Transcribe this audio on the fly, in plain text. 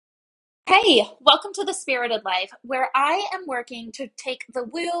Hey, welcome to the Spirited Life, where I am working to take the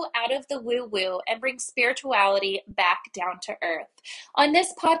woo out of the woo woo and bring spirituality back down to earth. On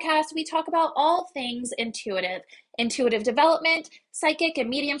this podcast, we talk about all things intuitive development, psychic and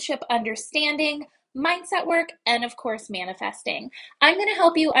mediumship understanding, mindset work, and of course, manifesting. I'm going to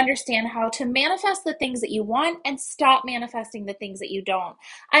help you understand how to manifest the things that you want and stop manifesting the things that you don't.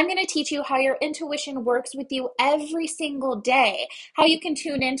 I'm going to teach you how your intuition works with you every single day, how you can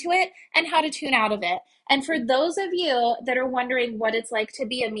tune into it and how to tune out of it. And for those of you that are wondering what it's like to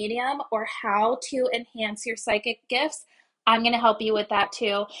be a medium or how to enhance your psychic gifts, I'm going to help you with that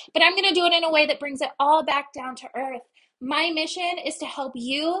too. But I'm going to do it in a way that brings it all back down to earth. My mission is to help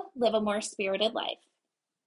you live a more spirited life.